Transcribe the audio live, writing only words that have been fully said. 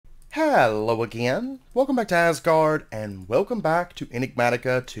Hello again, welcome back to Asgard, and welcome back to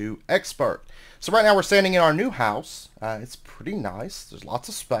Enigmatica to Expert. So right now we're standing in our new house. It's pretty nice, there's lots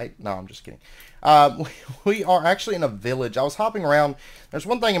of space. No, I'm just kidding. We are actually in a village. I was hopping around. There's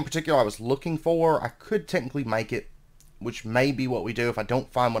one thing in particular I was looking for. I could technically make it, which may be what we do if I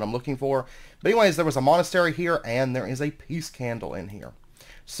don't find what I'm looking for. But anyways, there was a monastery here, and there is a peace candle in here.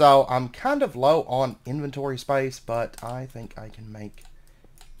 So I'm kind of low on inventory space, but I think I can make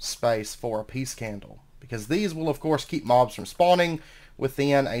space for a peace candle, because these will of course keep mobs from spawning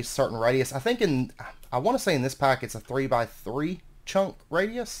within a certain radius. I want to say in this pack it's a 3x3 chunk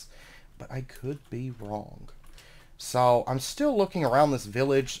radius, but I could be wrong. So I'm still looking around this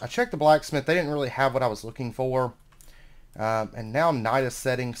village. I checked the blacksmith, they didn't really have what I was looking for, and now night is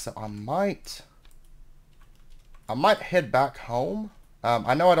setting, so I might head back home.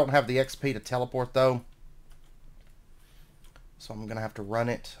 I know I don't have the XP to teleport though, so I'm going to have to run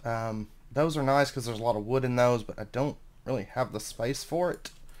it. Those are nice because there's a lot of wood in those, but I don't really have the space for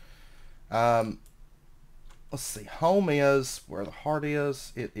it. Let's see. Home is where the heart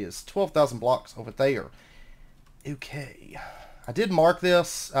is. It is 12,000 blocks over there. Okay. I did mark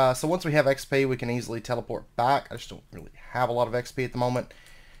this, so once we have XP, we can easily teleport back. I just don't really have a lot of XP at the moment.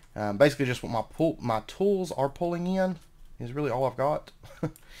 Basically, just what my tools are pulling in is really all I've got.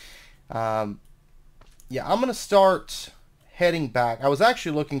 Yeah, I'm going to start heading back. I was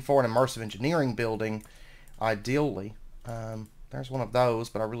actually looking for an immersive engineering building, ideally. There's one of those,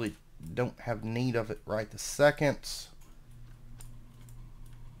 but I really don't have need of it right this second.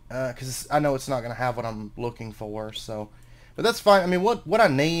 Because I know it's not going to have what I'm looking for, so. But that's fine. I mean, what I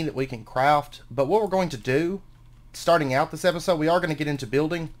need, we can craft. But what we're going to do, starting out this episode, we are going to get into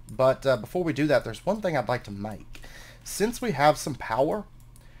building. But before we do that, there's one thing I'd like to make. Since we have some power,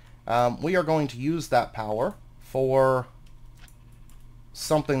 we are going to use that power for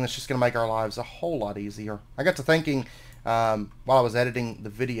something that's just going to make our lives a whole lot easier. I got to thinking while I was editing the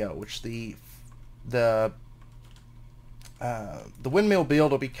video, which the windmill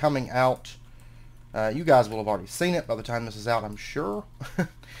build will be coming out. You guys will have already seen it by the time this is out, I'm sure.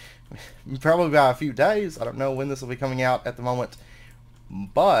 Probably by a few days. I don't know when this will be coming out at the moment,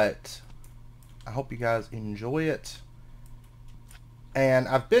 but I hope you guys enjoy it. And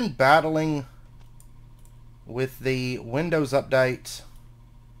I've been battling with the Windows update.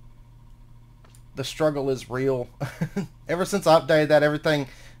 The struggle is real. Ever since I updated that, everything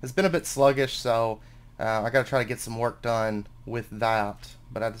has been a bit sluggish, so I got to try to get some work done with that.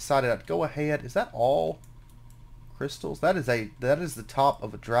 But I decided I'd go ahead. Is that all crystals? That is the top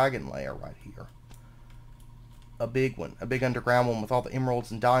of a dragon lair right here. A big one, a big underground one with all the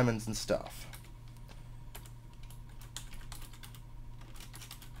emeralds and diamonds and stuff.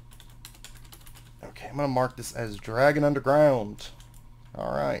 Okay, I'm gonna mark this as Dragon Underground.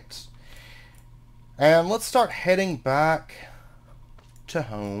 All right. And let's start heading back to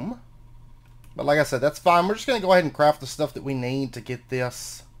home. But like I said, that's fine. We're just going to go ahead and craft the stuff that we need to get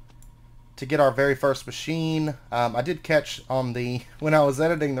this, to get our very first machine. I did catch on when I was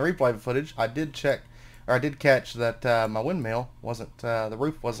editing the replay footage, I did catch that my windmill wasn't, the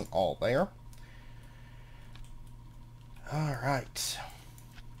roof wasn't all there. Alright.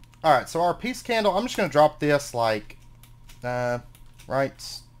 Alright, so our peace candle, I'm just going to drop this like,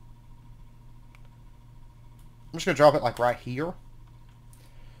 right. I'm just going to drop it like right here.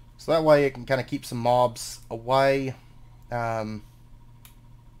 So that way it can kind of keep some mobs away. I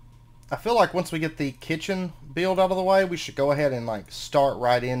feel like once we get the kitchen build out of the way, we should go ahead and like start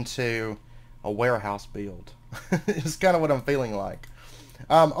right into a warehouse build. It's kind of what I'm feeling like.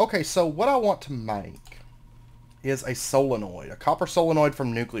 Okay, so what I want to make is a solenoid. A copper solenoid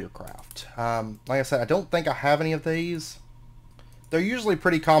from Nuclear Craft. Like I said, I don't think I have any of these. They're usually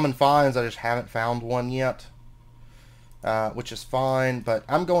pretty common finds. I just haven't found one yet. Which is fine, but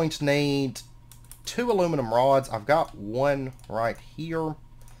I'm going to need 2 aluminum rods. I've got one right here.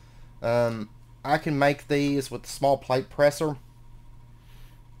 I can make these with the small plate presser.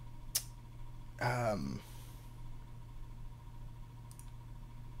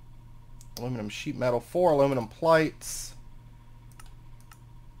 Aluminum sheet metal, 4 aluminum plates.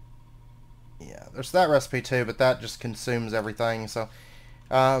 Yeah, there's that recipe too, but that just consumes everything. So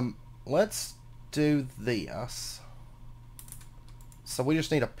let's do this. So we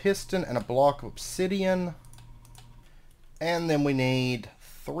just need a piston and a block of obsidian. And then we need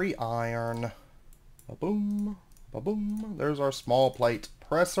 3 iron. Ba-boom, ba-boom. There's our small plate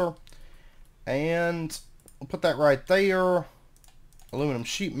presser. And we'll put that right there. Aluminum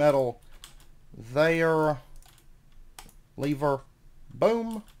sheet metal there. Lever.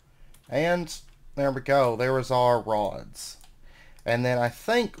 Boom. And there we go. There is our rods. And then I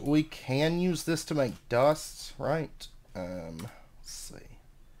think we can use this to make dust, right? Let's see.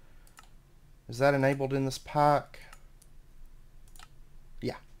 Is that enabled in this pack?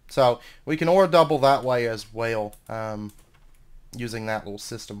 Yeah. So we can ore double that way as well, using that little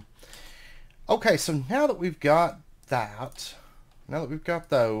system. Okay, so now that we've got that, now that we've got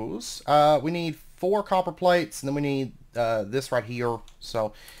those, we need 4 copper plates, and then we need this right here.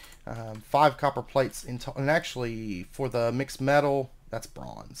 So 5 copper plates in total. And actually, for the mixed metal, that's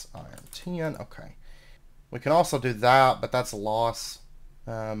bronze. Iron 10. Okay. We can also do that, but that's a loss,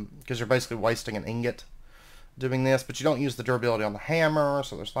 because you're basically wasting an ingot doing this. But you don't use the durability on the hammer,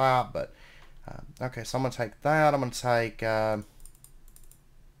 so there's that. But okay, so I'm going to take that. I'm going to take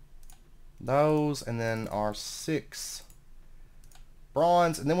those, and then our 6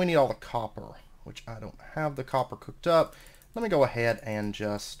 bronze. And then we need all the copper, which I don't have the copper cooked up. Let me go ahead and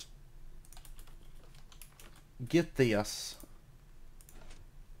just get this.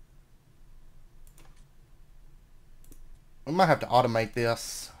 We might have to automate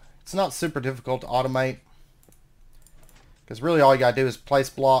this. It's not super difficult to automate, because really all you gotta do is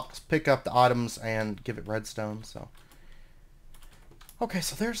place blocks, pick up the items, and give it redstone. So okay,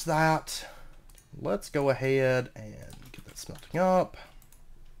 so there's that. Let's go ahead and get that smelting up.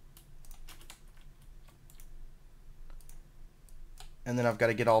 And then I've got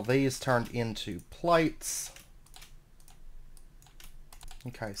to get all these turned into plates.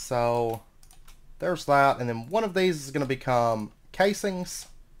 Okay, so there's that. And then one of these is going to become casings.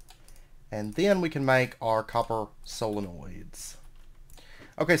 And then we can make our copper solenoids.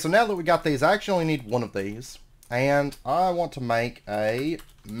 Okay, so now that we got these, I actually only need one of these. And I want to make a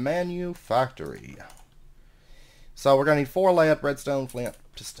manufactory. So we're going to need 4 lead, redstone, flint,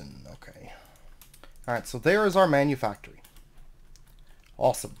 piston. Okay. Alright, so there is our manufactory.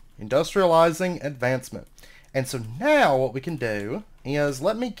 Awesome. Industrializing advancement. And so now what we can do is,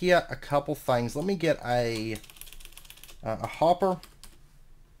 let me get a couple things. Let me get a hopper.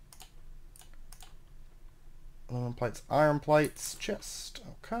 Aluminum plates, iron plates, chest.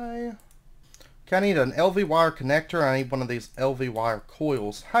 Okay. Okay, I need an LV wire connector. I need one of these LV wire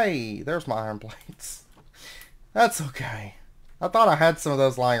coils. Hey, there's my iron plates. That's okay. I thought I had some of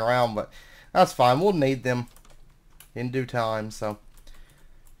those lying around, but that's fine. We'll need them in due time, so.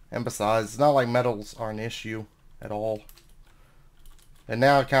 And besides, it's not like metals are an issue at all. And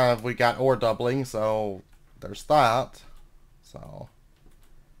now kind of we got ore doubling, so there's that. So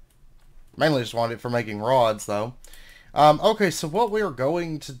mainly just wanted it for making rods, though. Okay, so what we are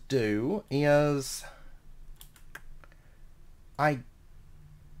going to do is, I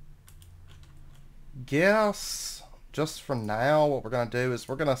guess just for now what we're going to do is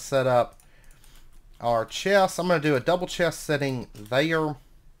we're going to set up our chest. I'm going to do a double chest setting there.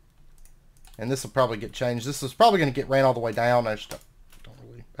 And this will probably get changed. This is probably going to get ran all the way down. I just don't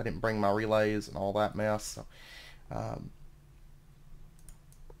really, I didn't bring my relays and all that mess. So,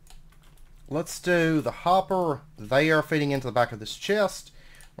 let's do the hopper there feeding into the back of this chest.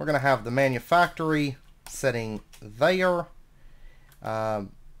 We're going to have the manufactory setting there. Our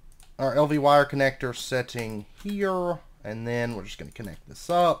LV wire connector setting here. And then we're just going to connect this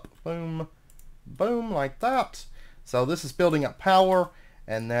up. Boom. Boom, like that. So this is building up power.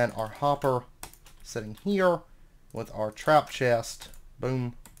 And then our hopper sitting here with our trap chest.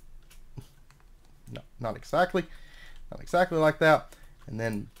 Boom. No, not exactly. Not exactly like that. And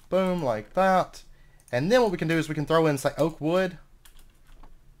then boom, like that. And then what we can do is we can throw in, say, oak wood.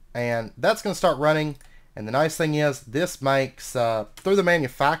 And that's going to start running. And the nice thing is this makes, through the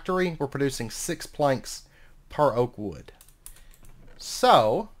manufactory, we're producing 6 planks per oak wood.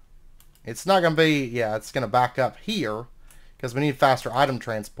 So, it's not going to be, yeah, it's going to back up here, because we need faster item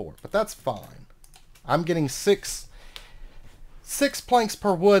transport, but that's fine. I'm getting 6 planks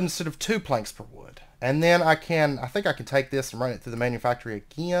per wood instead of 2 planks per wood. And then I think I can take this and run it through the manufactory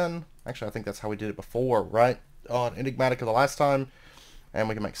again. Actually, I think that's how we did it before, right? On Enigmatica the last time. And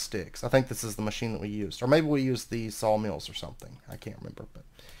we can make sticks. I think this is the machine that we used. Or maybe we used the sawmills or something. I can't remember.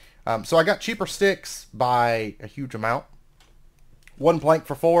 But so I got cheaper sticks by a huge amount. 1 plank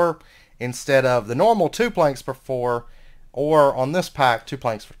for 4 instead of the normal 2 planks for 4. Or on this pack, 2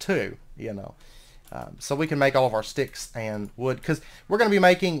 planks for 2, you know. So we can make all of our sticks and wood. Because we're going to be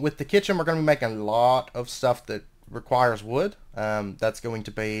making, with the kitchen, we're going to be making a lot of stuff that requires wood. That's going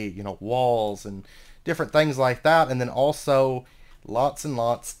to be, you know, walls and different things like that. And then also lots and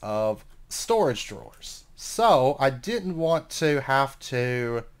lots of storage drawers. So I didn't want to have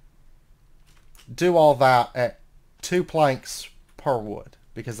to do all that at 2 planks per wood.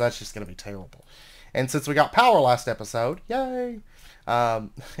 Because that's just going to be terrible. And since we got power last episode, yay,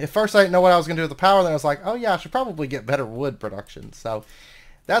 At first I didn't know what I was going to do with the power, then I was like, oh yeah, I should probably get better wood production. So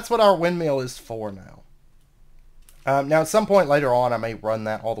that's what our windmill is for now. Now at some point later on I may run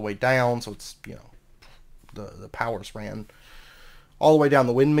that all the way down, so it's, you know, the power's ran all the way down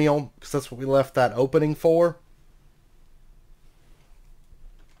the windmill, because that's what we left that opening for.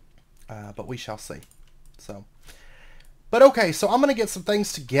 But we shall see. So, but okay, so I'm going to get some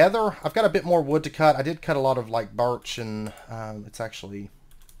things together. I've got a bit more wood to cut. I did cut a lot of like birch, and it's actually,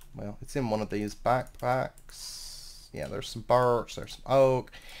 well, it's in one of these backpacks. Yeah, there's some birch, there's some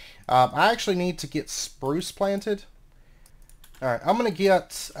oak. I actually need to get spruce planted. Alright, I'm going to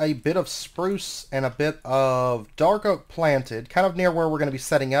get a bit of spruce and a bit of dark oak planted, kind of near where we're going to be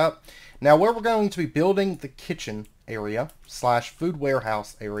setting up. Now, where we're going to be building the kitchen area / food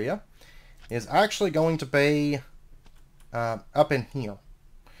warehouse area is actually going to be up in here.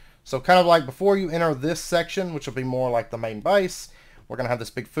 So kind of like before you enter this section, which will be more like the main base, we're going to have this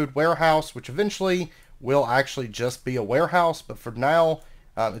big food warehouse, which eventually will actually just be a warehouse, but for now,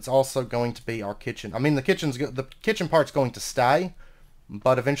 it's also going to be our kitchen. I mean, the kitchen part's going to stay,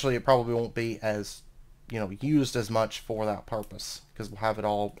 but eventually it probably won't be as, you know, used as much for that purpose, because we'll have it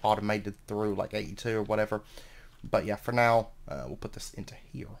all automated through like 82 or whatever. But yeah, for now, we'll put this into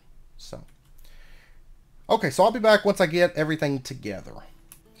here. So, okay, so I'll be back once I get everything together.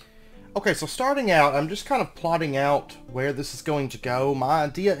 Okay, so starting out, I'm just kind of plotting out where this is going to go. My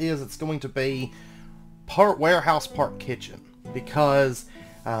idea is it's going to be part warehouse, part kitchen, because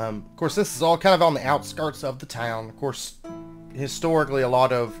of course, this is all kind of on the outskirts of the town. Of course, historically, a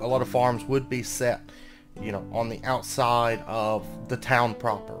lot of farms would be set, you know, on the outside of the town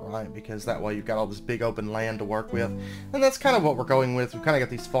proper, right? Because that way you've got all this big open land to work with, and that's kind of what we're going with. We've kind of got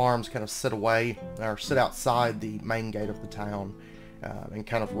these farms kind of sit away or sit outside the main gate of the town, and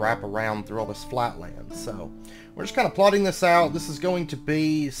kind of wrap around through all this flat land. So we're just kind of plotting this out. This is going to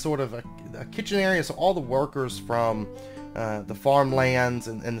be sort of a kitchen area, so all the workers from the farmlands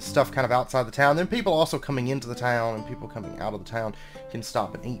and the stuff kind of outside the town. Then people also coming into the town and people coming out of the town can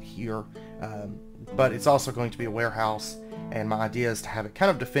stop and eat here. But it's also going to be a warehouse, and my idea is to have it kind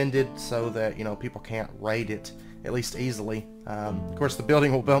of defended so that, you know, people can't raid it, at least easily. Of course, the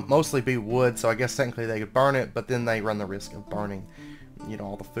building will mostly be wood, so I guess technically they could burn it, but then they run the risk of burning, you know,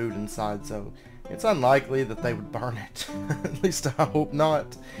 all the food inside, so it's unlikely that they would burn it. At least I hope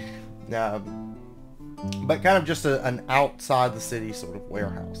not. But kind of just an outside the city sort of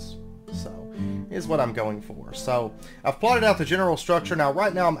warehouse. So, is what I'm going for. So, I've plotted out the general structure. Now,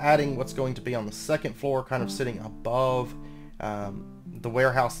 right now I'm adding what's going to be on the second floor, kind of sitting above the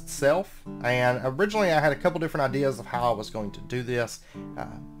warehouse itself. And originally I had a couple different ideas of how I was going to do this,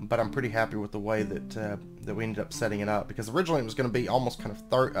 but I'm pretty happy with the way that we ended up setting it up. Because originally it was going to be almost kind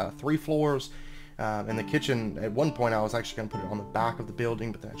of 3 floors. In the kitchen, at one point I was actually going to put it on the back of the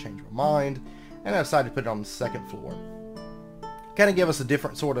building, but then I changed my mind, and I decided to put it on the second floor. Kind of give us a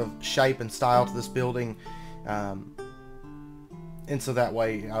different sort of shape and style to this building, and so that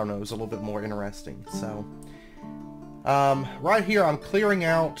way, I don't know, it was a little bit more interesting. So, right here I'm clearing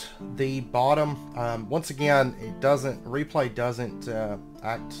out the bottom. Once again, replay doesn't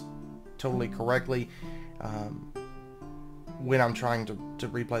act totally correctly when I'm trying to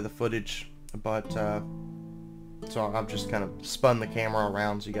replay the footage, but so I've just kind of spun the camera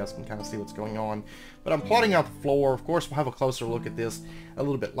around so you guys can kind of see what's going on. But I'm plotting out the floor. Of course, we'll have a closer look at this a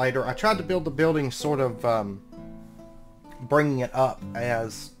little bit later. I tried to build the building sort of bringing it up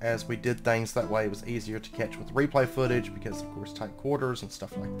as we did things. That way it was easier to catch with replay footage, because of course tight quarters and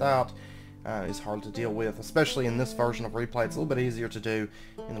stuff like that is hard to deal with, especially in this version of replay. It's a little bit easier to do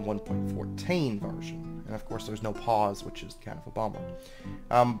in the 1.14 version, and of course there's no pause, which is kind of a bummer.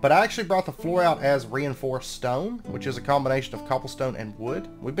 But I actually brought the floor out as reinforced stone, which is a combination of cobblestone and wood.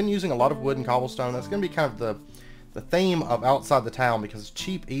 We've been using a lot of wood and cobblestone. That's going to be kind of the theme of outside the town, because it's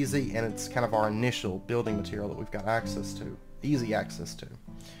cheap, easy, and it's kind of our initial building material that we've got access to, easy access to.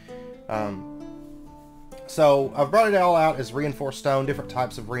 So I've brought it all out as reinforced stone, different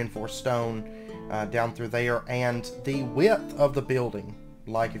types of reinforced stone down through there, and the width of the building,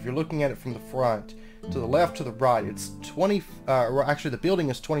 like if you're looking at it from the front, to the left, to the right, it's 20, actually the building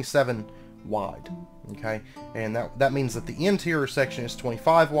is 27 wide, okay? And that means that the interior section is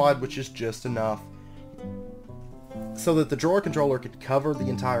 25 wide, which is just enough so that the drawer controller could cover the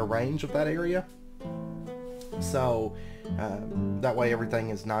entire range of that area. So that way everything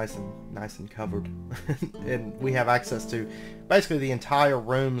is nice and covered, and we have access to basically the entire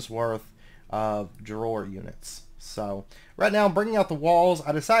room's worth of drawer units. So right now I'm bringing out the walls.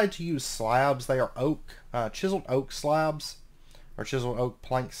 I decided to use slabs. They are oak, chiseled oak slabs, or chiseled oak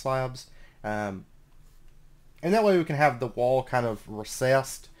plank slabs. And that way we can have the wall kind of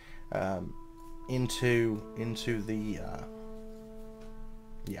recessed into the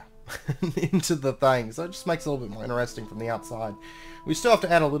yeah, into the thing. So it just makes it a little bit more interesting from the outside. We still have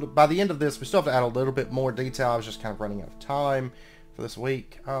to add a little, by the end of this, we still have to add a little bit more detail. I was just kind of running out of time for this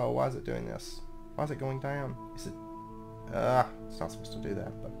week. Oh, why is it doing this? Why is it going down? Is it, it's not supposed to do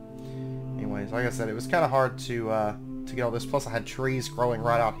that, but anyways, like I said, it was kind of hard to get all this. Plus I had trees growing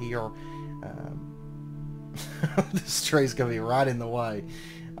right out here. This tree's gonna be right in the way.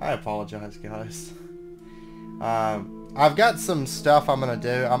 I apologize, guys. I've got some stuff I'm gonna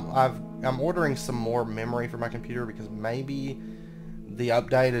do. I'm ordering some more memory for my computer because maybe the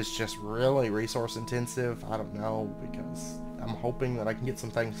update is just really resource intensive. I don't know, because I'm hoping that I can get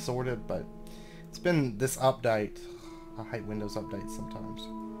some things sorted, but it's been this update. I hate Windows updates sometimes.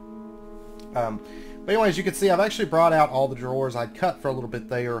 But anyways, you can see I've actually brought out all the drawers I'd cut for a little bit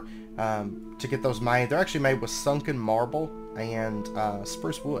there to get those made. They're actually made with sunken marble and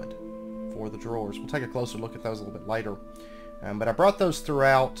spruce wood for the drawers. We'll take a closer look at those a little bit later. But I brought those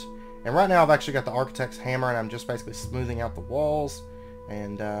throughout, and right now I've actually got the architect's hammer, and I'm just basically smoothing out the walls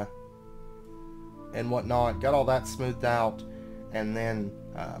and whatnot. Got all that smoothed out, and then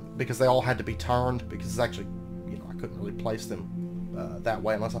because they all had to be turned, because it's actually, you know, I couldn't really place them that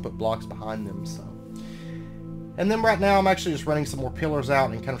way unless I put blocks behind them. So, and then right now I'm actually just running some more pillars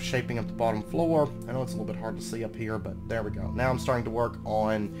out and kind of shaping up the bottom floor. I know it's a little bit hard to see up here, but there we go. Now I'm starting to work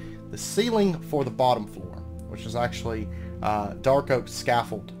on the ceiling for the bottom floor, which is actually dark oak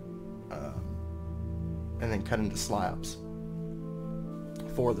scaffold and then cut into slabs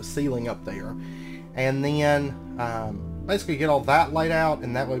for the ceiling up there. And then basically get all that laid out,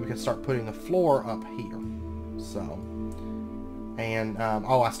 and that way we can start putting the floor up here. So, and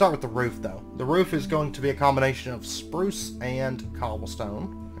oh, I start with the roof though. The roof is going to be a combination of spruce and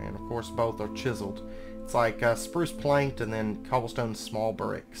cobblestone, and of course both are chiseled. It's like spruce planked and then cobblestone small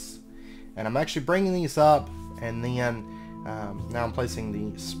bricks. And I'm actually bringing these up, and then now I'm placing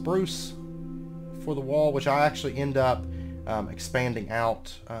the spruce for the wall, which I actually end up expanding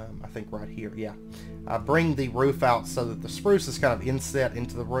out, I think right here, yeah. I bring the roof out so that the spruce is kind of inset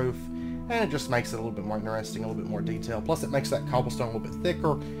into the roof, and it just makes it a little bit more interesting, a little bit more detail. Plus it makes that cobblestone a little bit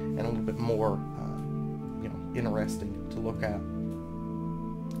thicker and a little bit more, you know, interesting to look at.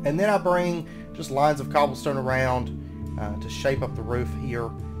 And then I bring just lines of cobblestone around to shape up the roof here,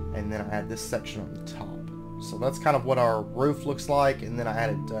 and then I add this section on the top. So that's kind of what our roof looks like, and then I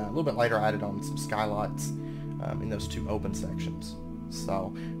added, a little bit later, I added on some skylights in those two open sections.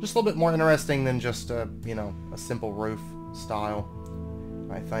 So just a little bit more interesting than just you know, a simple roof style,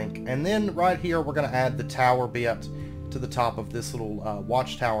 I think. And then right here we're going to add the tower bit to the top of this little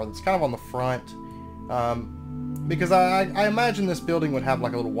watchtower that's kind of on the front, because I imagine this building would have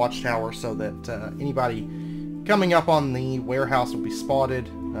like a little watchtower so that anybody coming up on the warehouse will be spotted.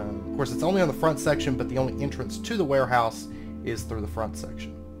 Of course it's only on the front section, but the only entrance to the warehouse is through the front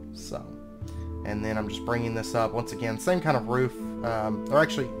section. So, and then I'm just bringing this up once again, same kind of roof, or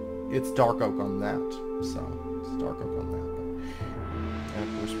actually it's dark oak on that, so it's dark oak on that. But, and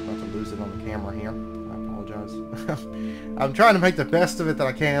of course we're about to lose it on the camera here. I apologize. I'm trying to make the best of it that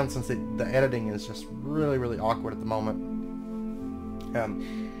I can, since the editing is just really awkward at the moment.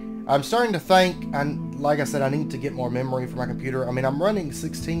 I'm starting to think, and like I said, I need to get more memory for my computer. I mean, I'm running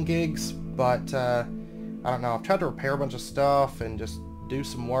 16 gigs, but I don't know. I've tried to repair a bunch of stuff and just do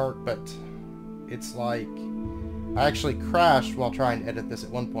some work, but it's like I actually crashed while trying to edit this at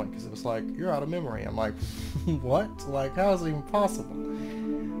one point because it was like, you're out of memory. I'm like, what? Like, how is it even possible?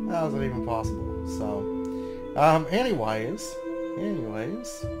 How is it even possible? So, anyways,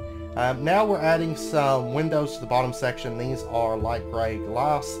 now we're adding some windows to the bottom section. These are light gray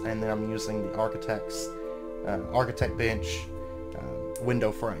glass, and then I'm using the architect bench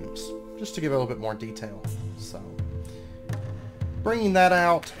window frames just to give it a little bit more detail. So bringing that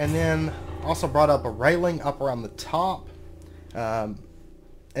out, and then also brought up a railing up around the top, and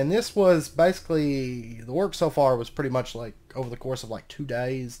this was basically, the work so far was pretty much like over the course of like 2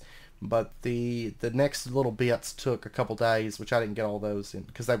 days. But the next little bits took a couple days, which I didn't get all those in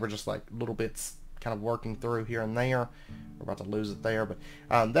because they were just like little bits kind of working through here and there. We're about to lose it there, but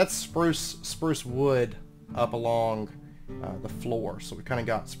that's spruce wood up along the floor. So we kind of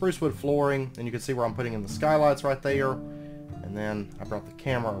got spruce wood flooring, and you can see where I'm putting in the skylights right there. And then I brought the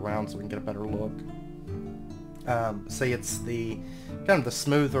camera around so we can get a better look. See, it's the kind of the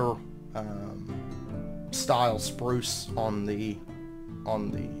smoother style spruce on the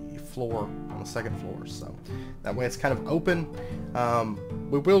floor, on the second floor, so that way it's kind of open.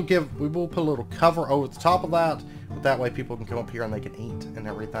 We will put a little cover over the top of that, but that way people can come up here and they can eat and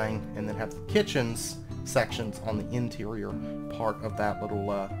everything, and then have the kitchens sections on the interior part of that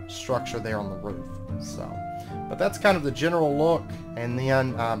little structure there on the roof. So, but that's kind of the general look, and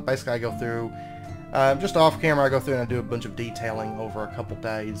then basically I go through, just off camera, I go through and I do a bunch of detailing over a couple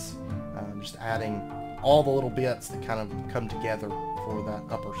days, just adding all the little bits that kind of come together for that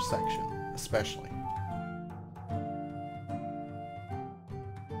upper section especially.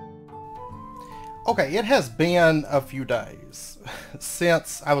 Okay, it has been a few days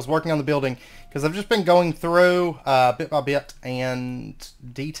since I was working on the building, because I've just been going through bit by bit and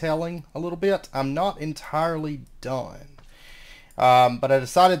detailing a little bit. I'm not entirely done. But I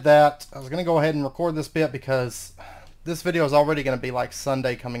decided that I was going to go ahead and record this bit because this video is already going to be like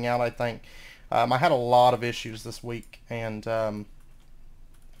Sunday coming out, I think. I had a lot of issues this week, and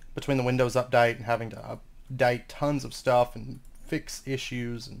between the Windows update and having to update tons of stuff and fix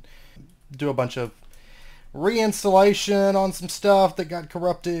issues and do a bunch of reinstallation on some stuff that got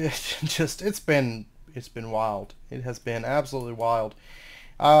corrupted. Just it's been wild. It has been absolutely wild.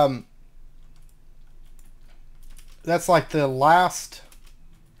 That's like the last,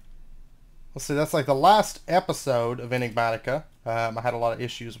 let's see, that's like the last episode of Enigmatica I had a lot of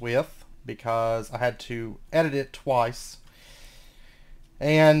issues with because I had to edit it twice,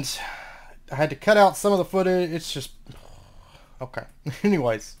 and I had to cut out some of the footage. It's just okay.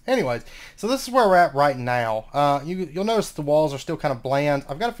 anyways, so this is where we're at right now. You'll notice the walls are still kind of bland.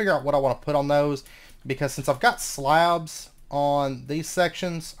 I've got to figure out what I want to put on those, because since I've got slabs on these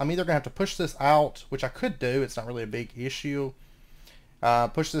sections, I'm either gonna have to push this out, which I could do, it's not really a big issue,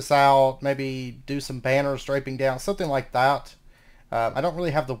 push this out, maybe do some banners draping down, something like that. I don't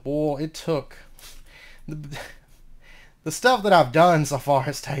really have the wool. It took the stuff that I've done so far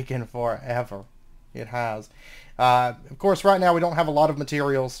has taken forever. It has. Of course, right now we don't have a lot of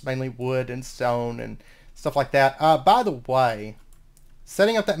materials, mainly wood and stone and stuff like that. By the way,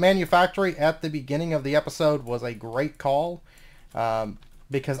 setting up that manufactory at the beginning of the episode was a great call,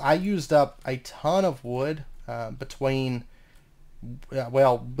 because I used up a ton of wood between,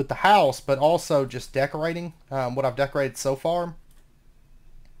 well, with the house, but also just decorating what I've decorated so far.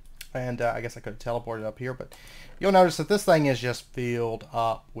 And I guess I could have teleported up here, but you'll notice that this thing is just filled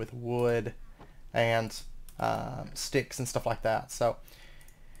up with wood and sticks and stuff like that. So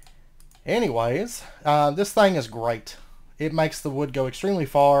anyways, this thing is great. It makes the wood go extremely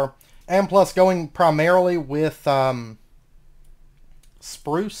far, and plus going primarily with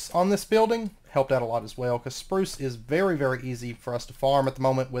spruce on this building helped out a lot as well, because spruce is very, very easy for us to farm at the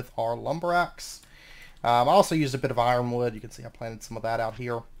moment with our lumber axe. I also used a bit of ironwood. You can see I planted some of that out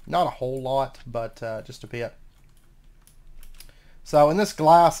here. Not a whole lot, but just a bit. So, and this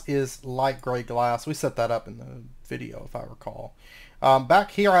glass is light gray glass. We set that up in the video, if I recall. Back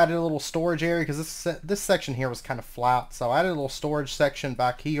here, I added a little storage area because this section here was kind of flat. So I added a little storage section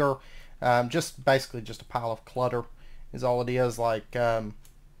back here. Just basically just a pile of clutter is all it is. Like, you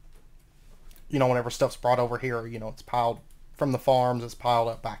know, whenever stuff's brought over here, you know, it's piled from the farms. It's piled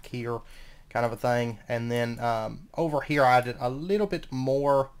up back here, kind of a thing. And then over here, I added a little bit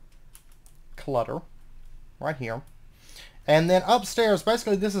more clutter right here. And then upstairs,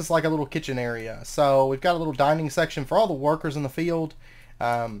 basically this is like a little kitchen area. So we've got a little dining section for all the workers in the field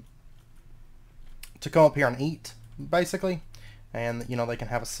to come up here and eat, basically. And, you know, they can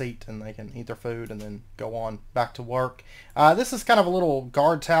have a seat and they can eat their food and then go on back to work. This is kind of a little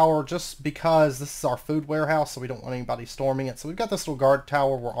guard tower just because this is our food warehouse, so we don't want anybody storming it. So we've got this little guard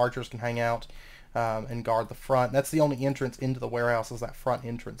tower where archers can hang out and guard the front. That's the only entrance into the warehouse, is that front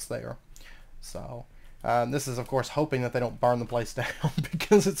entrance there. So this is, of course, hoping that they don't burn the place down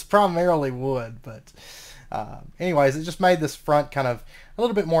because it's primarily wood. But anyways, it just made this front kind of a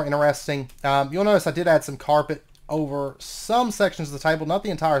little bit more interesting. You'll notice I did add some carpet over some sections of the table, not the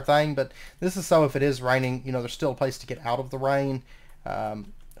entire thing, but this is so if it is raining, you know, there's still a place to get out of the rain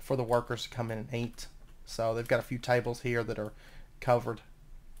for the workers to come in and eat. So they've got a few tables here that are covered.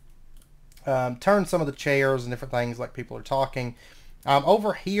 Turn some of the chairs and different things like people are talking.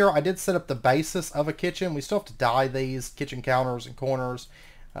 Over here, I did set up the basis of a kitchen. We still have to dye these kitchen counters and corners,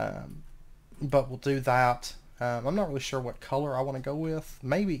 but we'll do that. I'm not really sure what color I want to go with.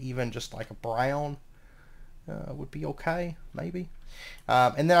 Maybe even just like a brown would be okay, maybe.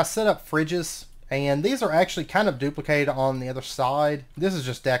 And then I set up fridges, and these are actually kind of duplicated on the other side. This is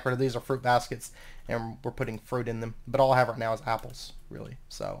just decorative. These are fruit baskets, and we're putting fruit in them. But all I have right now is apples, really.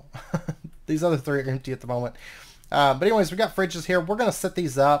 So these other three are empty at the moment. But anyways, we got fridges here. We're going to set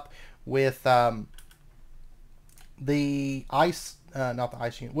these up with the ice, not the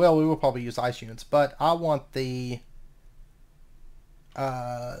ice unit. Well, we will probably use ice units, but I want the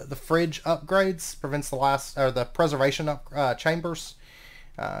fridge upgrades, prevents the last, or the preservation chambers.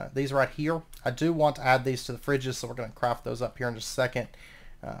 These right here. I do want to add these to the fridges, so we're going to craft those up here in just a second.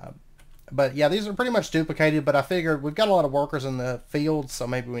 But yeah, these are pretty much duplicated, but I figured we've got a lot of workers in the field, so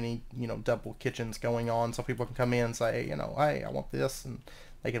maybe we need, you know, double kitchens going on so people can come in and say, you know, hey, I want this, and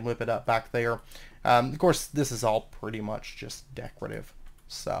they can whip it up back there. Of course, this is all pretty much just decorative.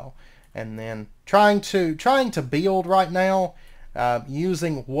 So, and then trying to build right now,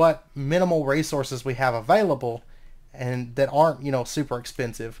 using what minimal resources we have available, and that aren't, you know, super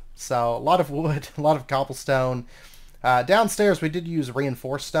expensive. So a lot of wood, a lot of cobblestone. Downstairs we did use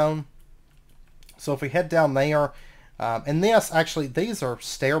reinforced stone. So if we head down there, and this actually, these are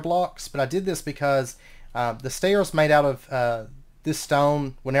stair blocks, but I did this because the stairs made out of this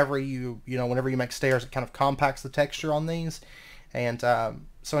stone, whenever you make stairs, it kind of compacts the texture on these. And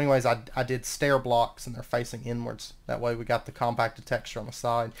so anyways, I did stair blocks, and they're facing inwards. That way we got the compacted texture on the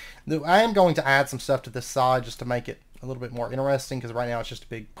side. I am going to add some stuff to this side just to make it a little bit more interesting, because right now it's just a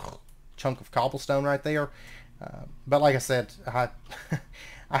big chunk of cobblestone right there. But like I said,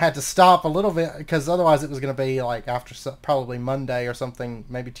 I had to stop a little bit, because otherwise it was going to be like after probably Monday or something,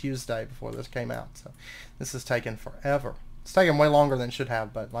 maybe Tuesday before this came out. So this has taken forever. It's taken way longer than it should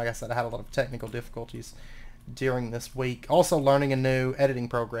have, but like I said, I had a lot of technical difficulties during this week. Also learning a new editing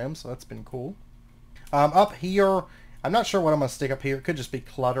program, so that's been cool. Up here, I'm not sure what I'm going to stick up here. It could just be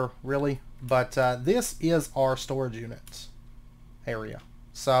clutter, really. But this is our storage unit area.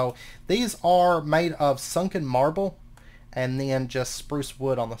 So these are made of sunken marble, and then just spruce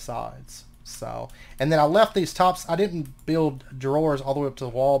wood on the sides. So, and then I left these tops. I didn't build drawers all the way up to the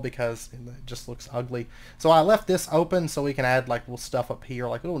wall because it just looks ugly. So I left this open so we can add like little stuff up here,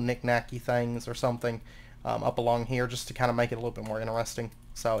 like little knick-knacky things or something up along here, just to kind of make it a little bit more interesting.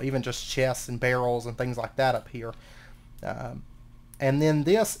 So even just chests and barrels and things like that up here. And then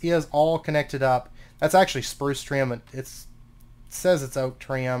this is all connected up. That's actually spruce trim. It says it's oak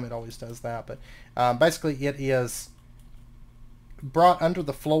trim. It always does that. But basically it is brought under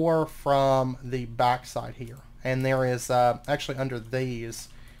the floor from the back side here. And there is actually under these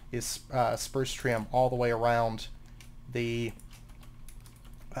is spruce trim all the way around the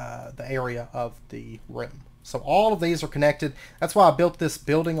area of the rim. So all of these are connected. That's why I built this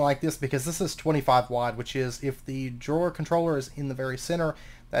building like this, because this is 25 wide, which is, if the drawer controller is in the very center,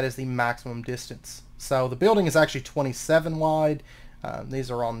 that is the maximum distance. So the building is actually 27 wide. These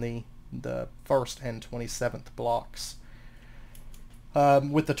are on the first and 27th blocks,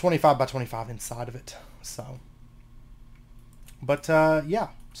 with the 25 by 25 inside of it. So, but yeah.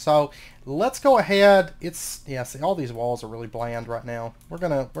 So let's go ahead. See, all these walls are really bland right now. We're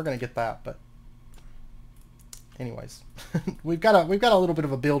gonna get that, but anyways, we've got a little bit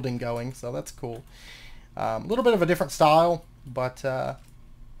of a building going, so that's cool. A little bit of a different style, but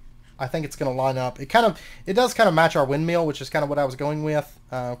I think it's gonna line up. It does kind of match our windmill, which is kind of what I was going with.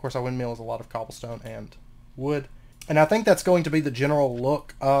 Of course, our windmill is a lot of cobblestone and wood. And I think that's going to be the general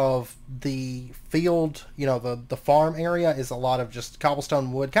look of the field. You know, the farm area is a lot of just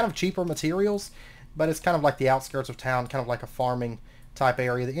cobblestone, wood, kind of cheaper materials, but it's kind of like the outskirts of town, kind of like a farming type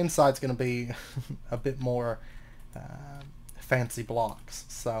area. The inside's going to be a bit more fancy blocks.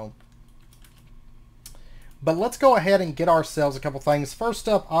 So, but let's go ahead and get ourselves a couple things. First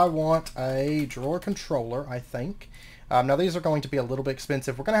up, I want a drawer controller, I think. Now these are going to be a little bit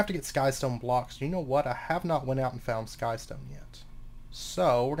expensive. We're going to have to get skystone blocks. You know what? I have not went out and found skystone yet.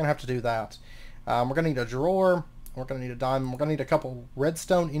 So we're going to have to do that. We're going to need a drawer. We're going to need a diamond. We're going to need a couple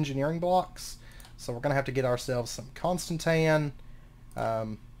redstone engineering blocks. So we're going to have to get ourselves some Constantine.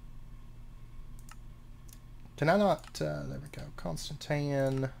 Can I not? There we go.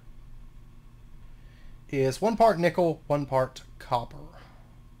 Constantine is 1 part nickel, 1 part copper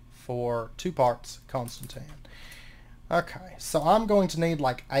for 2 parts Constantine. Okay, so I'm going to need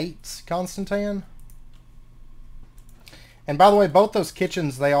like 8 Constantine. And by the way, both those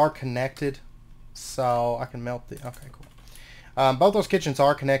kitchens, they are connected. So I can melt the... Okay, cool. Both those kitchens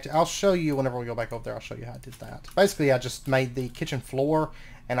are connected. I'll show you whenever we go back over there. I'll show you how I did that. Basically, I just made the kitchen floor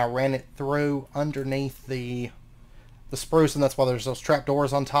and I ran it through underneath the spruce, and that's why there's those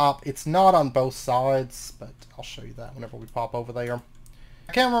trapdoors on top. It's not on both sides, but I'll show you that whenever we pop over there.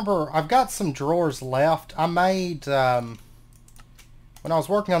 I can't remember. I've got some drawers left. I made, when I was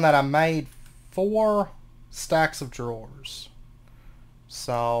working on that, I made 4 stacks of drawers.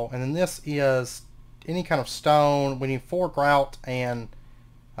 So, and then this is any kind of stone. We need 4 grout and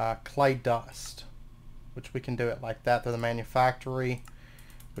clay dust, which we can do it like that through the manufactory,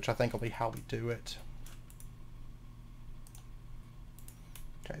 which I think will be how we do it.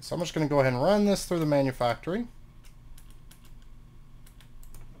 Okay, so I'm just going to go ahead and run this through the manufactory.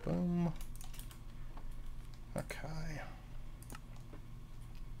 Boom. Okay.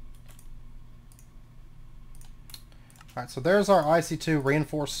 Alright, so there's our IC2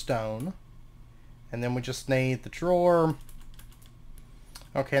 reinforced stone. And then we just need the drawer.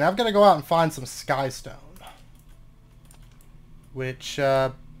 Okay, and I've got to go out and find some sky stone. Which,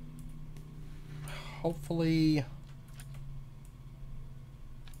 hopefully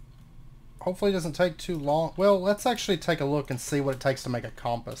doesn't take too long. Well, let's actually take a look and see what it takes to make a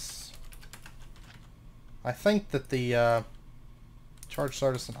compass. I think that the charged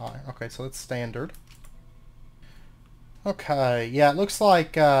Sardis and iron. Okay, so that's standard. Okay, yeah, it looks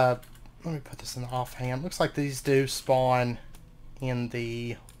like, let me put this in the offhand. Looks like these do spawn in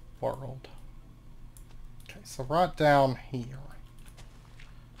the world. Okay, so right down here.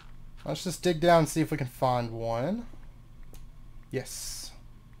 Let's just dig down and see if we can find one. Yes.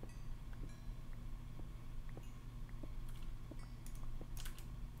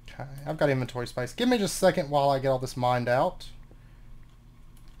 Okay, I've got inventory space. Give me just a second while I get all this mined out.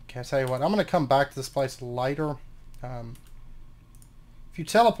 Okay, I'll tell you what, I'm going to come back to this place later. If you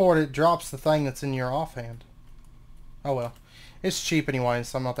teleport, it drops the thing that's in your offhand. Oh well. It's cheap anyway,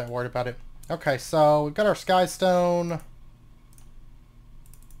 so I'm not that worried about it. Okay, so we've got our sky stone.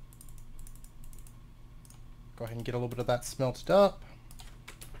 Go ahead and get a little bit of that smelted up.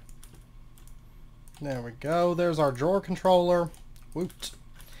 There we go. There's our drawer controller. Woot.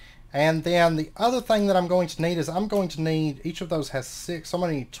 And then the other thing that I'm going to need is I'm going to need, each of those has 6, so I'm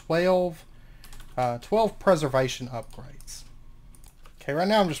going to need 12 preservation upgrades. Okay, right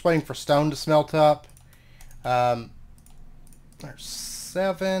now I'm just waiting for stone to smelt up. There's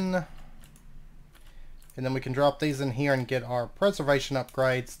 7. And then we can drop these in here and get our preservation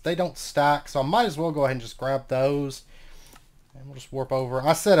upgrades. They don't stack, so I might as well go ahead and just grab those. And we'll just warp over.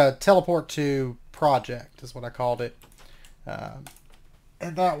 I said a teleport to project is what I called it.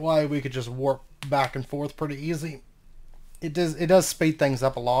 And that way we could just warp back and forth pretty easy. It does speed things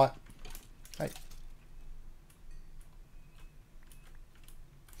up a lot. Hey.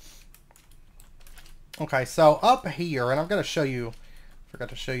 Okay, so up here, and I'm going to show you, forgot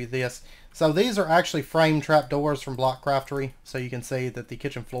to show you this. So these are actually frame trapdoors from Block Craftery. So you can see that the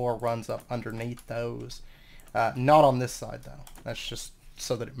kitchen floor runs up underneath those. Not on this side though. That's just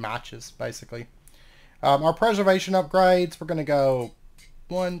so that it matches basically. Our preservation upgrades, we're going to go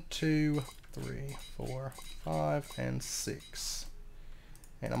 1, 2, 3, 4, 5, and 6.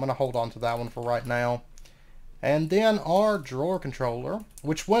 And I'm going to hold on to that one for right now. And then our drawer controller,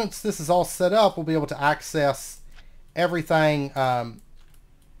 which once this is all set up, we'll be able to access everything,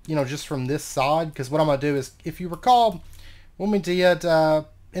 you know, just from this side. Because what I'm going to do is, if you recall, when we did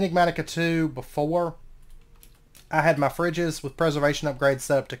Enigmatica 2 before, I had my fridges with preservation upgrades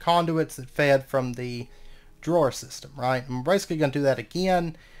set up to conduits that fed from the drawer system, right? I'm basically going to do that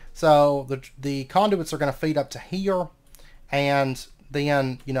again. So the conduits are going to feed up to here, and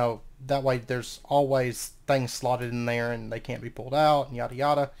then, you know, that way there's always things slotted in there and they can't be pulled out and yada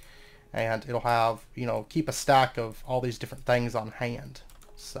yada. And it'll have, you know, keep a stack of all these different things on hand.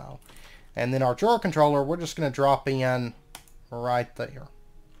 So, and then our drawer controller, we're just going to drop in right there.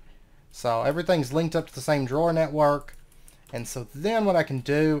 So everything's linked up to the same drawer network. And so then what I can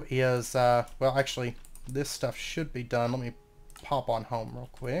do is, well, actually, this stuff should be done. Let me pop on home real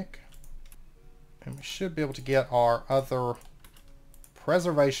quick. And we should be able to get our other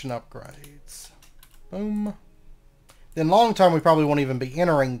preservation upgrades. Boom. Then long term, we probably won't even be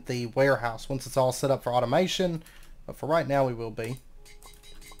entering the warehouse once it's all set up for automation. But for right now, we will be.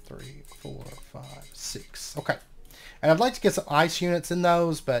 3, 4, 5, 6. Okay. And I'd like to get some ice units in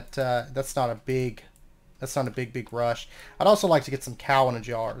those, but that's not a big rush. I'd also like to get some cow in the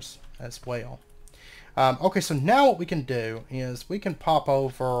jars as well. Okay, so now what we can do is we can pop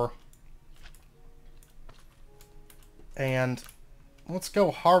over and let's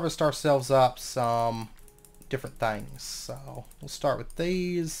go harvest ourselves up some different things. So we'll start with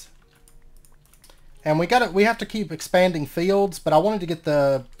these. And we have to keep expanding fields, but I wanted to get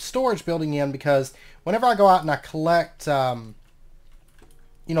the storage building in because whenever I go out and I collect, you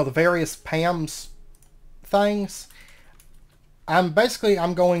know, the various PAMS things, I'm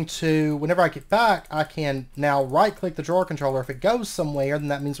going to, whenever I get back, I can now right-click the drawer controller. If it goes somewhere, then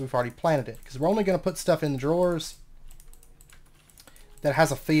that means we've already planted it. Because we're only going to put stuff in the drawers that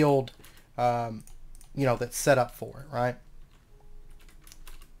has a field, you know, that's set up for it, right?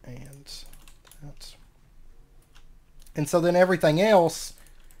 And so then everything else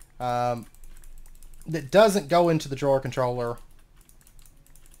that doesn't go into the drawer controller,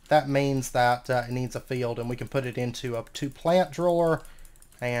 that means that it needs a field, and we can put it into a to-plant drawer,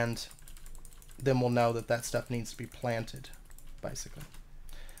 and then we'll know that that stuff needs to be planted, basically.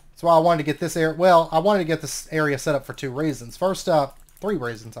 That's why I wanted to get this area. Well, I wanted to get this area set up for 2 reasons. First up, 3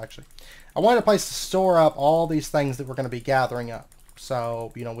 reasons actually. I wanted a place to store up all these things that we're going to be gathering up.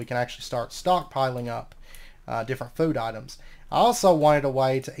 So, you know, we can actually start stockpiling up different food items. I also wanted a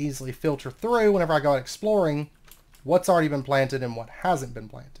way to easily filter through whenever I go out exploring what's already been planted and what hasn't been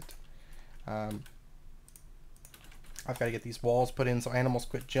planted. I've got to get these walls put in so animals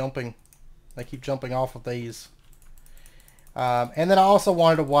quit jumping. They keep jumping off of these. And then I also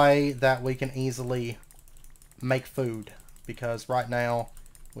wanted a way that we can easily make food, because right now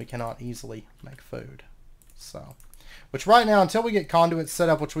we cannot easily make food. So, which right now, until we get conduits set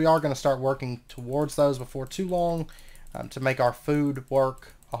up, which we are going to start working towards those before too long, to make our food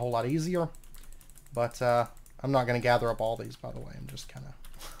work a whole lot easier. But I'm not going to gather up all these, by the way. I'm just kind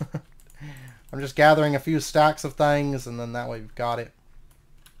of I'm just gathering a few stacks of things, and then that way we've got it.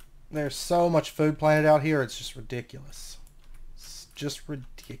 There's so much food planted out here, it's just ridiculous. It's just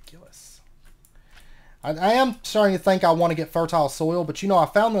ridiculous. I am starting to think I want to get fertile soil, but you know, I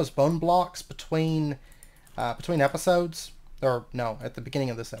found those bone blocks between episodes. Or, no, at the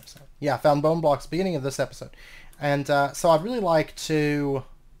beginning of this episode. Yeah, I found bone blocks beginning of this episode. And so I'd really like to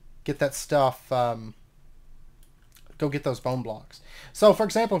get that stuff, go get those bone blocks. So, for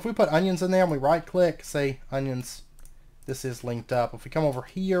example, if we put onions in there and we right-click, say onions, this is linked up. If we come over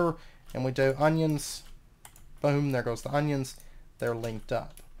here and we do onions, boom, there goes the onions. They're linked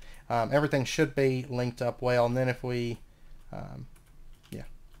up. Everything should be linked up well. And then if we, yeah,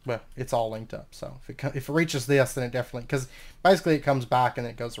 well, it's all linked up. So if it reaches this, then it definitely, because basically it comes back and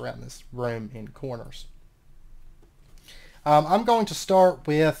it goes around this room in corners. I'm going to start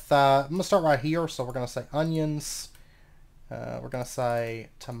with, I'm going to start right here. So we're going to say onions. We're going to say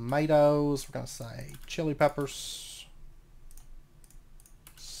tomatoes. We're going to say chili peppers.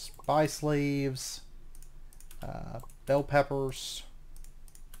 Spice leaves. Bell peppers.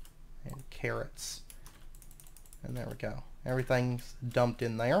 And carrots. And there we go. Everything's dumped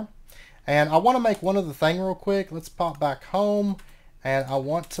in there. And I want to make one other thing real quick. Let's pop back home. And I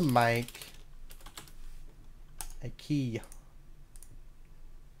want to make a key.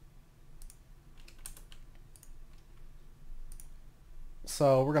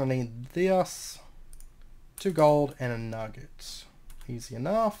 So we're going to need this, 2 gold, and a nugget. Easy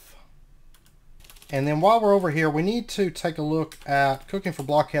enough. And then while we're over here, we need to take a look at cooking for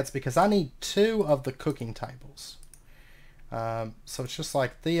blockheads, because I need 2 of the cooking tables. So it's just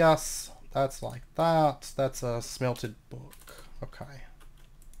like this. That's like that. That's a smelted book. Okay.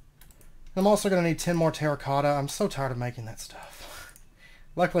 I'm also going to need 10 more terracotta. I'm so tired of making that stuff.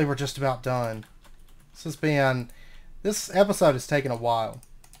 Luckily, we're just about done. This episode has taken a while,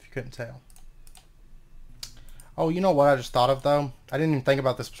 if you couldn't tell. Oh, you know what I just thought of, though? I didn't even think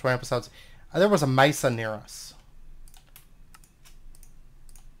about this between episodes. There was a mesa near us.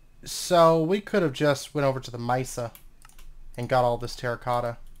 So we could have just went over to the mesa and got all this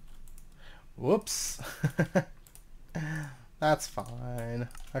terracotta. Whoops. That's fine.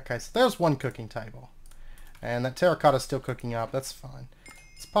 Okay, so there's 1 cooking table. And that terracotta is still cooking up. That's fine.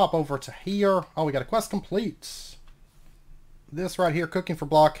 Let's pop over to here. Oh, we got a quest complete. This right here, cooking for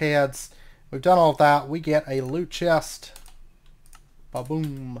blockheads. We've done all of that. We get a loot chest.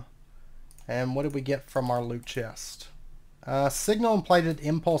 Ba-boom. And what did we get from our loot chest? Signal and plated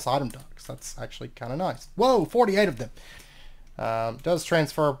impulse item ducts. That's actually kind of nice. Whoa, 48 of them. Does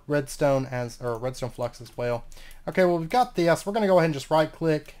transfer redstone redstone flux as well. Okay, well, we've got this. We're going to go ahead and just right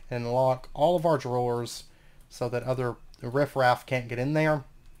click and lock all of our drawers so that other riffraff can't get in there.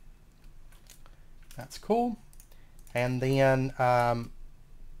 That's cool. And then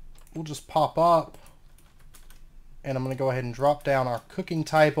we'll just pop up, and I'm going to go ahead and drop down our cooking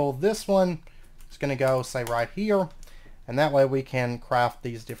table. This one is going to go, say, right here, and that way we can craft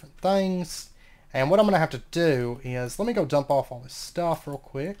these different things. And what I'm going to have to do is, let me go dump off all this stuff real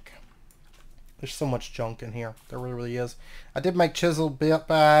quick. There's so much junk in here. There really, really is. I did make chisel bit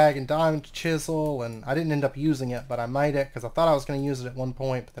bag and diamond chisel, and I didn't end up using it, but I made it because I thought I was going to use it at one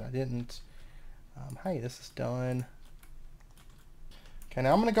point, but then I didn't. Hey, this is done. Okay,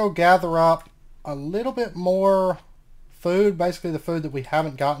 now I'm going to go gather up a little bit more food, basically the food that we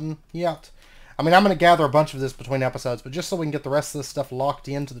haven't gotten yet. I mean, I'm going to gather a bunch of this between episodes, but just so we can get the rest of this stuff locked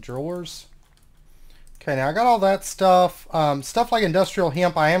into the drawers. Okay, now I got all that stuff. Stuff like industrial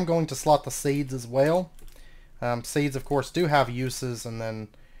hemp, I am going to slot the seeds as well. Seeds, of course, do have uses, and then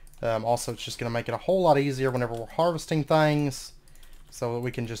also it's just going to make it a whole lot easier whenever we're harvesting things, so that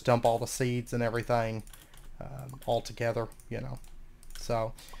we can just dump all the seeds and everything all together, you know.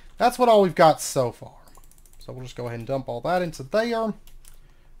 So that's what all we've got so far. So we'll just go ahead and dump all that into there.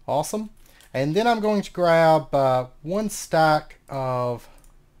 Awesome. And then I'm going to grab 1 stack of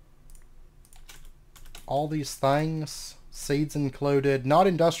all these things. Seeds included. Not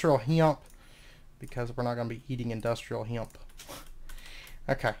industrial hemp, because we're not going to be eating industrial hemp.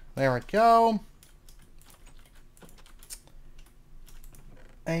 Okay, there we go.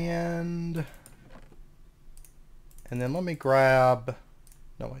 And then let me grab,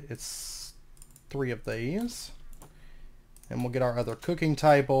 no wait, it's 3 of these. And we'll get our other cooking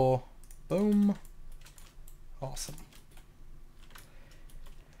table. Boom. Awesome.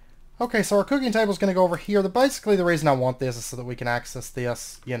 Okay, so our cooking table is going to go over here. Basically, the reason I want this is so that we can access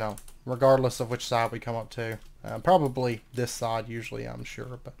this, you know, regardless of which side we come up to. Probably this side, usually, I'm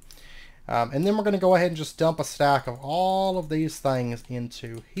sure. But and then we're going to go ahead and just dump a stack of all of these things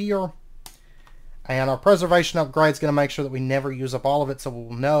into here. And our preservation upgrade is going to make sure that we never use up all of it, so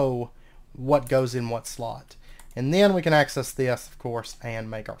we'll know what goes in what slot. And then we can access this, of course, and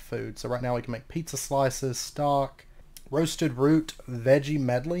make our food. So right now we can make pizza slices, stock, roasted root, veggie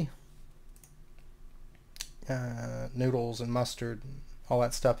medley, noodles and mustard, and all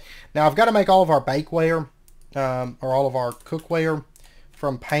that stuff. Now I've got to make all of our bakeware, or all of our cookware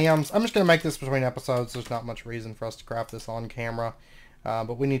from Pam's. I'm just going to make this between episodes. There's not much reason for us to craft this on camera.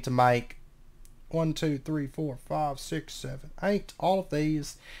 But we need to make 1, 2, 3, 4, 5, 6, 7, 8, all of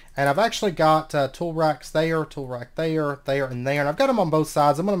these. And I've actually got tool racks there, tool rack there, there, and there. And I've got them on both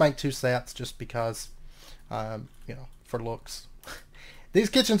sides. I'm going to make 2 sets just because, you know, for looks. These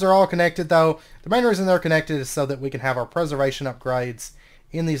kitchens are all connected, though. The main reason they're connected is so that we can have our preservation upgrades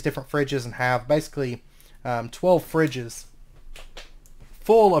in these different fridges and have basically 12 fridges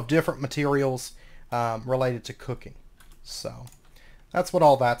full of different materials related to cooking. So that's what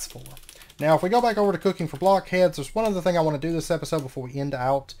all that's for. Now, if we go back over to cooking for blockheads, there's one other thing I want to do this episode before we end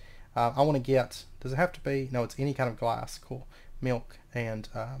out. I want to get, does it have to be? No, it's any kind of glass. Cool. Milk and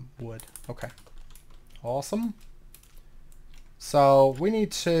wood. Okay. Awesome. So we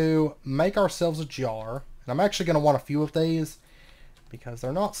need to make ourselves a jar. And I'm actually going to want a few of these because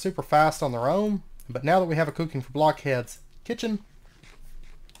they're not super fast on their own. But now that we have a cooking for blockheads kitchen,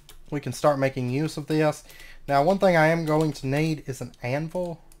 we can start making use of this. Now, one thing I am going to need is an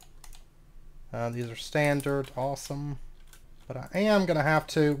anvil. These are standard, awesome. But I am going to have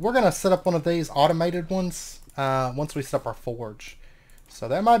to, we're going to set up one of these automated ones once we set up our forge. So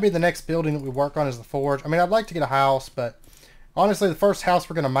that might be the next building that we work on is the forge. I mean, I'd like to get a house, but honestly, the first house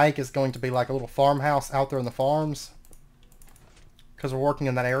we're going to make is going to be like a little farmhouse out there in the farms, because we're working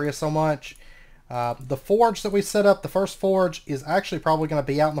in that area so much. The forge that we set up, the first forge, is actually probably going to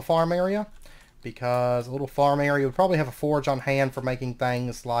be out in the farm area, because a little farm area would probably have a forge on hand for making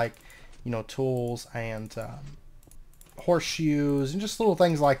things like, you know, tools and horseshoes and just little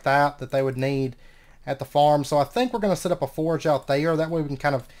things like that that they would need at the farm. So I think we're going to set up a forge out there. That way we can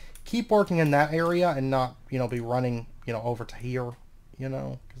kind of keep working in that area and not, you know, be running, you know, over to here, you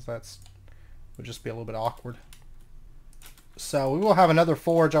know, because that's would just be a little bit awkward. So we will have another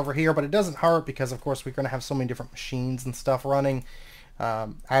forge over here, but it doesn't hurt because, of course, we're going to have so many different machines and stuff running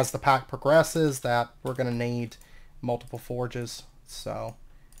as the pack progresses that we're going to need multiple forges. So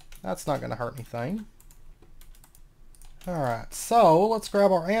that's not going to hurt anything. Alright, so let's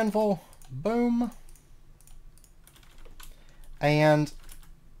grab our anvil. Boom. And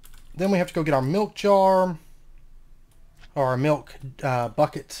then we have to go get our milk jar. Or our milk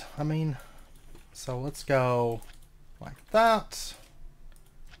bucket, I mean. So let's go like that.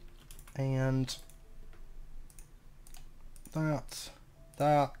 And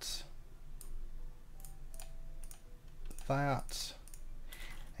that.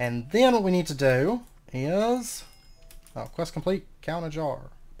 And then what we need to do is, oh, quest complete, count a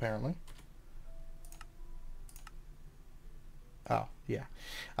jar, apparently. Oh, yeah.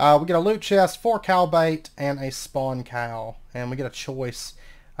 We get a loot chest, 4 cow bait, and a spawn cow. And we get a choice.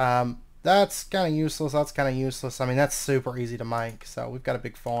 That's kind of useless, that's kind of useless. I mean, that's super easy to make, so we've got a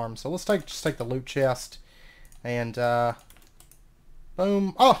big farm. So let's just take the loot chest, and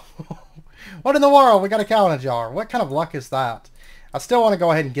boom. Oh, what in the world? We got a cow in a jar. What kind of luck is that? I still want to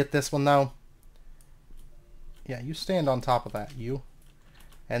go ahead and get this one, though. Yeah, you stand on top of that, you.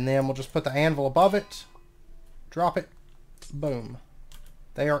 And then we'll just put the anvil above it. Drop it. Boom.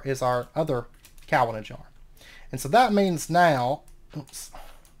 There is our other cow in a jar. And so that means now... Oops. I'm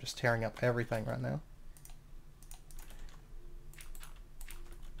just tearing up everything right now.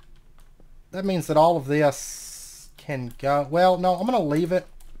 That means that all of this can go... Well, no, I'm going to leave it.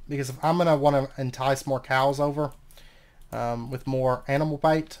 Because if I'm going to want to entice more cows over with more animal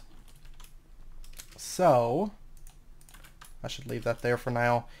bait. So, I should leave that there for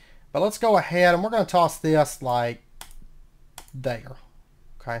now. But let's go ahead and we're going to toss this like there.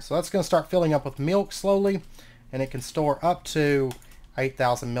 Okay, so that's going to start filling up with milk slowly. And it can store up to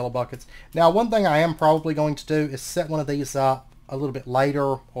 8,000 millibuckets. Now, one thing I am probably going to do is set one of these up a little bit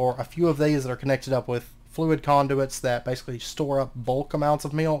later, or a few of these that are connected up with fluid conduits that basically store up bulk amounts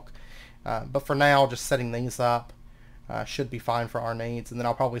of milk. But for now, just setting these up should be fine for our needs. And then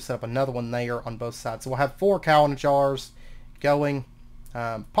I'll probably set up another one there on both sides. So we'll have 4 cow in jars going,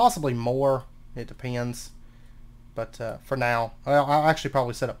 possibly more. It depends. But for now, I'll actually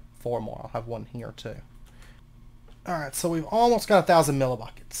probably set up 4 more. I'll have one here too. Alright, so we've almost got 1,000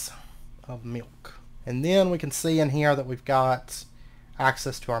 millibuckets of milk. And then we can see in here that we've got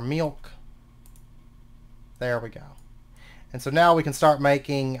access to our milk. There we go. And so now we can start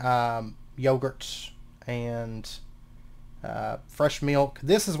making yogurt and fresh milk.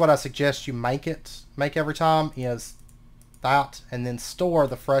 This is what I suggest you make every time, is that, and then store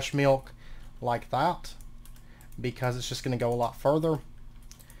the fresh milk like that, because it's just going to go a lot further,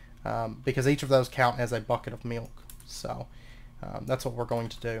 because each of those count as a bucket of milk. So that's what we're going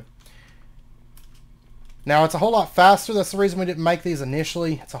to do. Now, it's a whole lot faster. That's the reason we didn't make these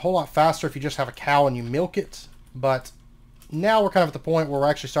initially. It's a whole lot faster if you just have a cow and you milk it. But now we're kind of at the point where we're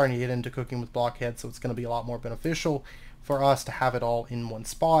actually starting to get into cooking with blockheads, so it's going to be a lot more beneficial for us to have it all in one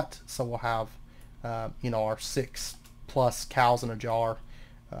spot. So we'll have, you know, our 6+ cows in a jar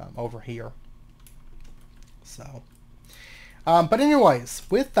over here. So, but anyways,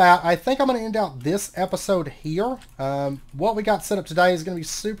 with that, I think I'm going to end out this episode here. What we got set up today is going to be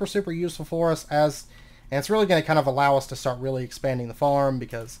super, super useful for us, and it's really going to kind of allow us to start really expanding the farm,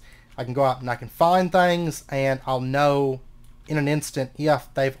 because I can go out and I can find things, and I'll know in an instant if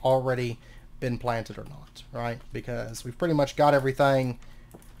they've already been planted or not, right? Because we've pretty much got everything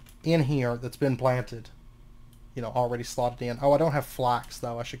in here that's been planted, you know, already slotted in. Oh, I don't have flax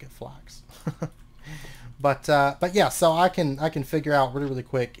though. I should get flax. But yeah, so I can figure out really, really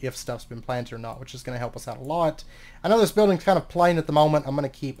quick if stuff's been planted or not, which is going to help us out a lot. I know this building's kind of plain at the moment. I'm going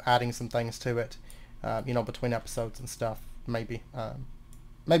to keep adding some things to it, you know, between episodes and stuff. Maybe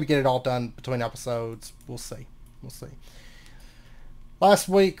get it all done between episodes. We'll see. We'll see. Last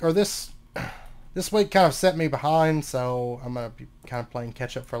week, or this week kind of set me behind, so I'm going to be kind of playing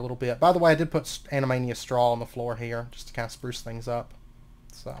catch up for a little bit. By the way, I did put Animania straw on the floor here just to kind of spruce things up.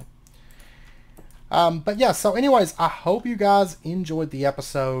 So, but yeah, so anyways, I hope you guys enjoyed the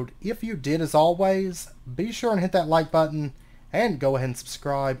episode. If you did, as always, be sure and hit that like button and go ahead and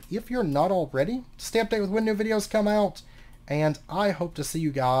subscribe if you're not already to stay updated with when new videos come out. And I hope to see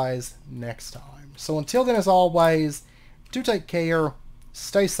you guys next time. So until then, as always, do take care,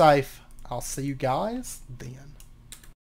 stay safe. I'll see you guys then.